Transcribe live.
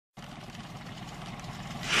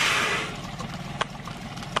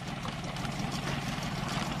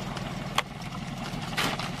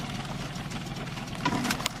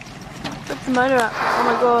the motor up. Oh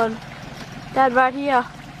my god. Dad, right here.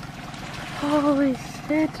 Holy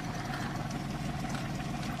shit.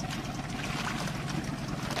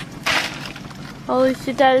 Holy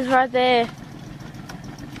shit, Dad is right there.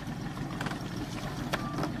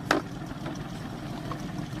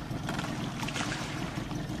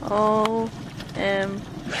 OMG.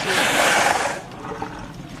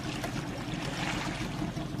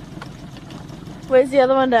 Where's the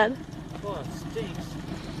other one, Dad? Oh, it stinks.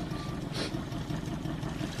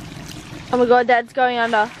 Oh my god, Dad's going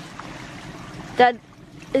under. Dad,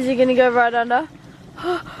 is he gonna go right under?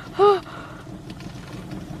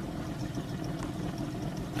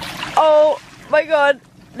 Oh my god,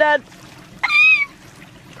 Dad.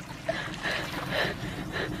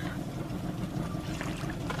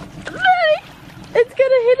 It's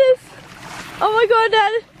gonna hit us. Oh my god,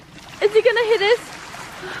 Dad. Is he gonna hit us?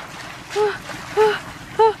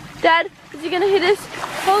 Dad, is he gonna hit us?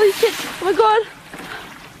 Holy shit. Oh my god.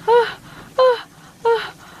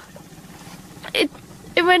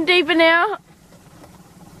 It went deeper now.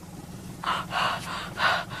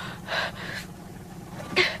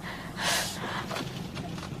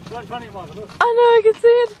 Right in front of you, Michael, look. I know, I can see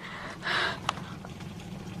it.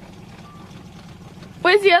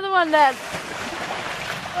 Where's the other one, Dad?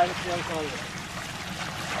 Right, it's the other side of it.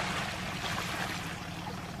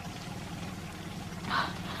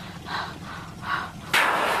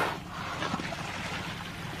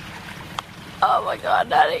 Oh my god,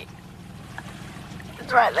 Daddy.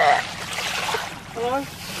 It's right there. Hello?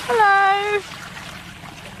 Hello.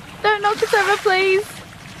 Don't knock us over, please.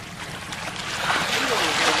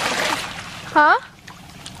 Huh?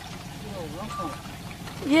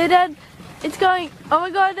 Yeah, Dad. It's going. Oh my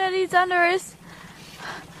god, Daddy's under us.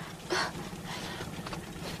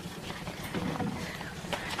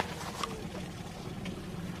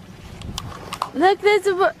 Look, there's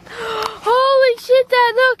a... Holy shit,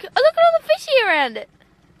 Dad, look. Oh, look at all the fishy around it.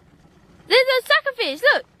 There's a sucker fish,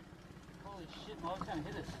 look. Holy shit, Mike's gonna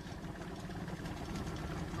hit us.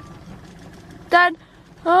 Dad.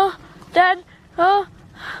 Oh, Dad. Oh.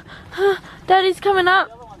 Daddy's coming up.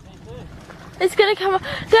 The other one's here too. It's gonna come up.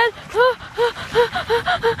 Dad. Oh.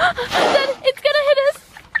 Dad, it's gonna hit us.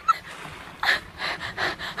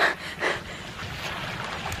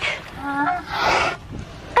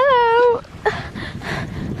 Hello.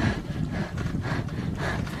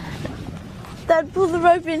 Dad, pull the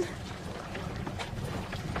rope in.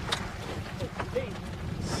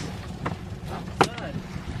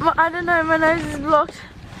 I don't know, my nose is blocked.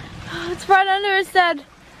 It's right under us, Dad.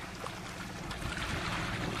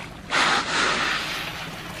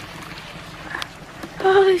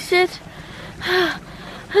 Holy shit.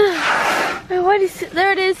 What is it?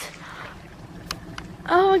 There it is.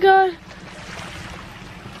 Oh my god.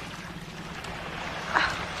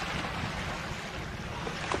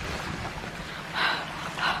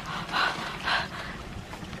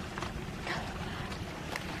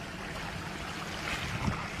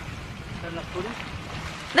 Got enough footage?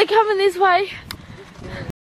 They're coming this way.